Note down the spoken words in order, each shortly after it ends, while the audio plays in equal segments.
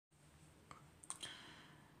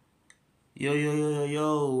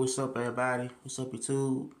Yo, what's up everybody? What's up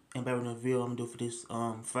YouTube? And back in the video I'm gonna do for this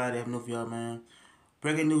Friday afternoon for y'all, man.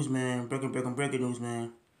 Breaking news, man. Breaking news,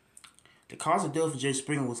 man. The cause of death for Jay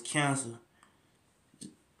Springer was cancer.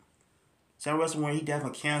 South Western where he died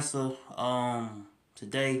from cancer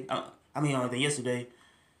today. Yesterday.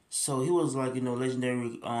 So he was like,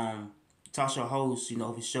 legendary talk show host,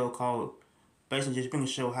 of his show called basically Jay Springer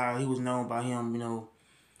Show, how he was known by him,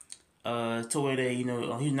 to where they, he's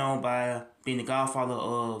known by being the godfather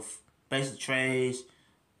of basic trash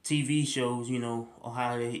TV shows, or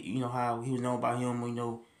how they, how he was known by him,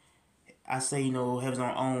 I say, have his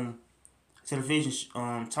own television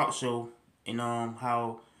talk show, and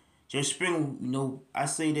how Jerry Springer, I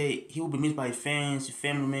say that he will be missed by his fans, his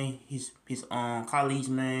family, man, his colleagues,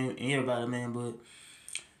 man, and everybody, man. But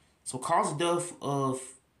so cause of death of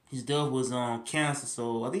his death was cancer.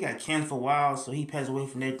 So I think he got cancer for a while, so he passed away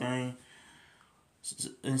from that thing.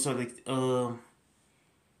 And so so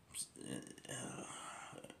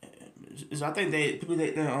I think that people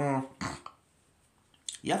I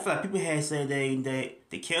feel like people had said that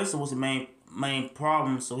the cancer was the main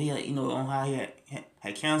problem. So he had, on how he had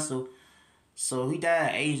cancer. So he died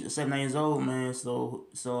at age 79 years old, man. So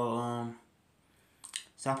I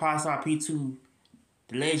pass RP to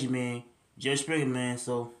the legend, man, Jerry Springer, man.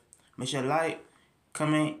 So make sure to like,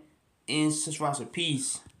 comment, and subscribe.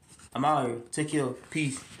 Peace. I'm out here. Take care.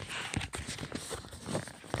 Peace.